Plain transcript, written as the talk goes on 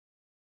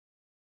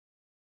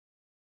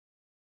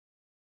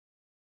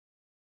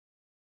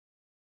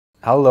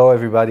Hello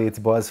everybody, it's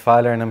Boaz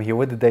Fyler and I'm here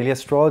with the Daily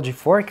Astrology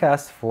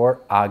Forecast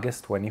for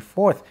August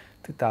 24th,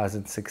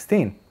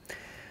 2016.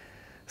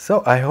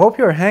 So I hope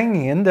you're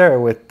hanging in there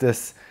with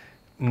this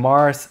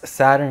Mars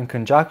Saturn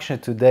Conjunction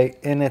today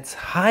in its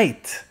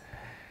height.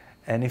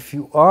 And if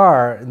you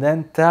are,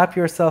 then tap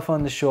yourself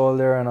on the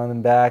shoulder and on the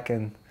back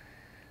and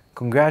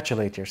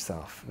congratulate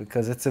yourself,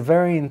 because it's a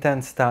very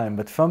intense time,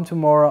 but from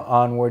tomorrow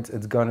onwards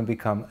it's going to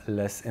become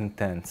less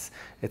intense.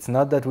 It's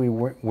not that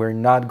we're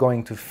not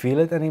going to feel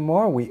it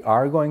anymore. We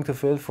are going to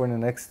feel it for the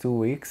next 2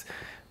 weeks,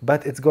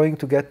 but it's going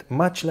to get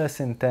much less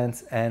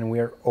intense and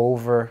we're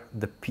over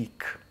the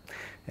peak,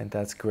 and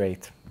that's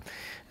great.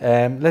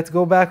 Let's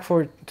go back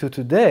to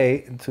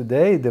today.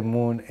 Today the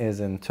moon is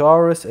in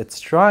Taurus.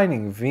 It's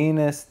trining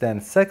Venus,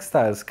 then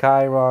sextiles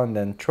Chiron,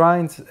 then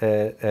trines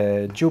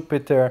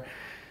Jupiter,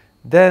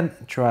 then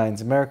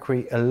trines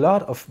Mercury. A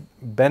lot of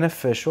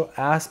beneficial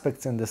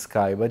aspects in the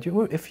sky. But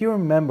if you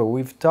remember,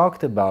 we've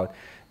talked about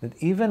that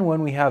even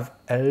when we have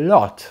a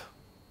lot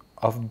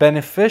of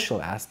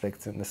beneficial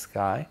aspects in the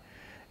sky,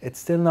 it's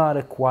still not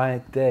a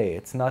quiet day.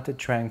 It's not a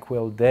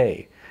tranquil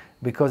day,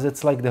 because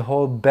it's like the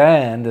whole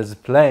band is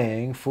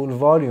playing full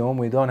volume.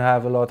 We don't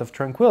have a lot of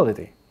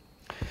tranquility.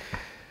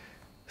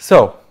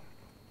 So,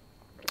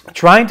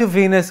 trine to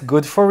Venus,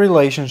 good for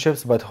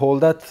relationships, but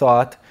hold that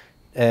thought.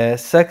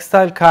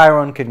 Sextile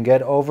Chiron can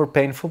get over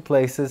painful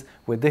places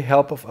with the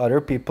help of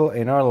other people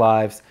in our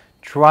lives.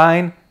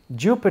 Trine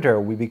Jupiter,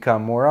 we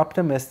become more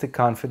optimistic,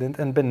 confident,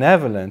 and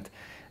benevolent.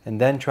 And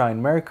then trine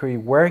Mercury,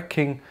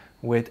 working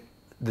with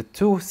the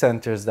two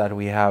centers that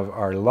we have,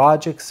 our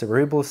logic,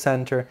 cerebral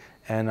center,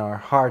 and our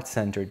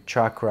heart-centered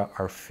chakra,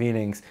 our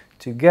feelings,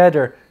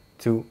 together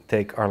to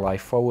take our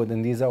life forward.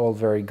 And these are all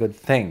very good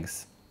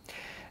things.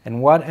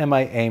 And what am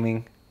I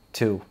aiming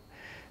to?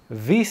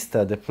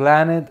 Vesta, the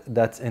planet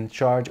that's in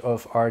charge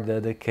of our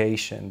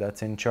dedication,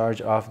 that's in charge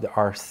of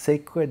our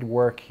sacred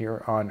work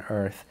here on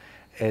Earth,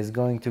 is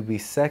going to be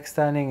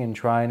sextiling and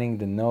trining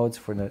the nodes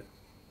for the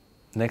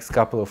next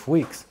couple of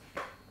weeks.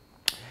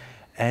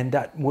 And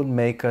that would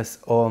make us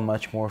all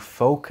much more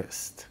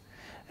focused.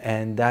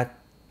 And that,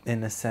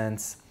 in a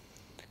sense,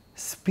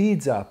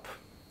 speeds up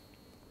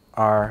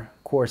our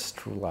course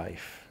through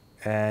life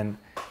and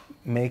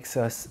makes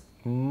us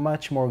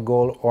much more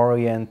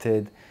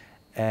goal-oriented.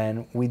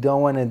 And we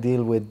don't want to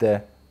deal with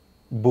the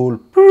bull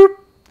poop.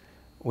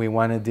 We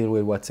want to deal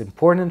with what's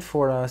important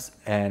for us,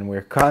 and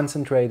we're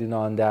concentrated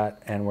on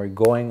that, and we're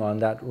going on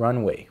that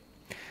runway.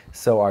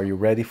 So are you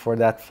ready for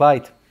that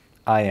flight?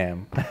 I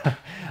am.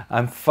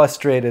 I'm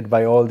frustrated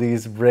by all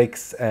these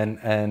breaks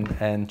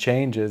and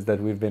changes that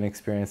we've been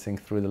experiencing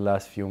through the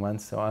last few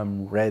months, so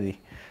I'm ready.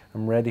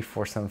 I'm ready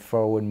for some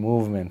forward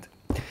movement,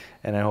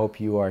 and I hope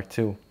you are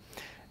too.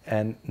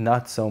 And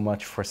not so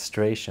much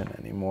frustration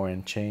anymore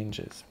and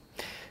changes.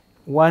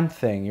 One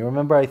thing, you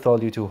remember I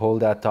told you to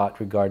hold that thought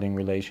regarding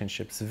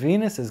relationships.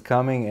 Venus is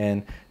coming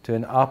in to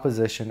an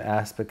opposition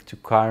aspect to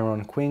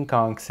Chiron,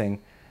 quincunxing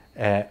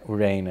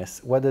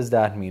Uranus. What does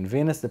that mean?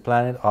 Venus, the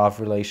planet of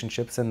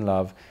relationships and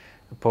love,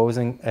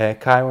 opposing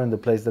Chiron, the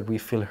place that we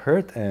feel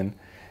hurt in,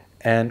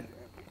 and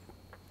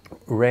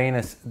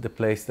Uranus, the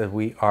place that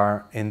we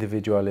are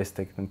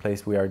individualistic, the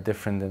place we are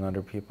different than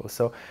other people.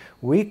 So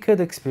we could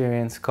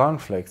experience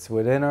conflicts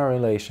within our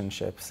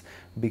relationships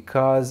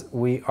because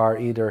we are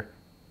either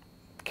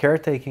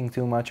caretaking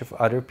too much of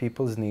other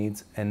people's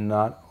needs and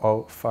not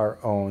of our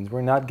own.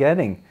 We're not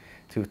getting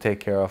to take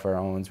care of our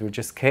own. We're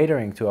just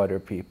catering to other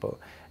people,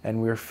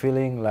 and we're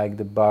feeling like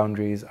the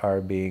boundaries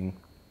are being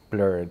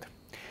blurred.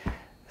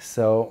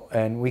 So,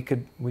 and we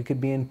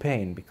could be in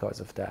pain because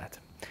of that.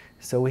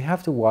 So we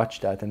have to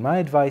watch that. And my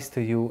advice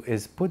to you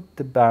is put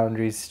the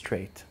boundaries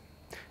straight,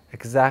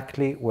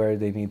 exactly where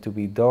they need to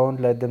be. Don't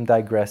let them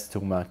digress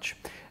too much,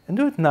 and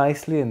do it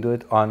nicely, and do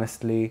it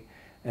honestly,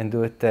 and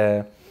do it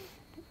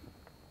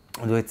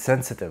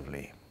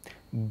sensitively.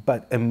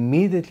 But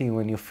immediately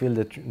when you feel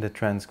the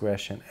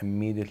transgression,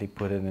 immediately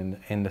put it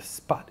in the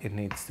spot it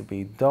needs to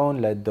be.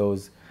 Don't let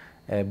those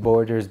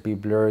borders be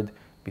blurred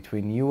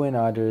between you and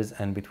others,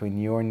 and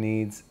between your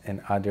needs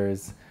and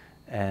others,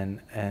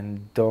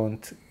 and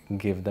don't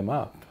give them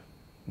up.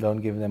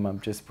 Don't give them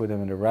up. Just put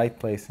them in the right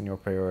place in your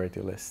priority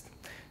list.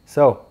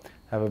 So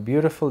have a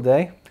beautiful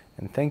day,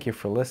 and thank you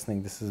for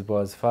listening. This is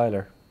Boaz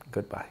Fyler.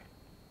 Goodbye.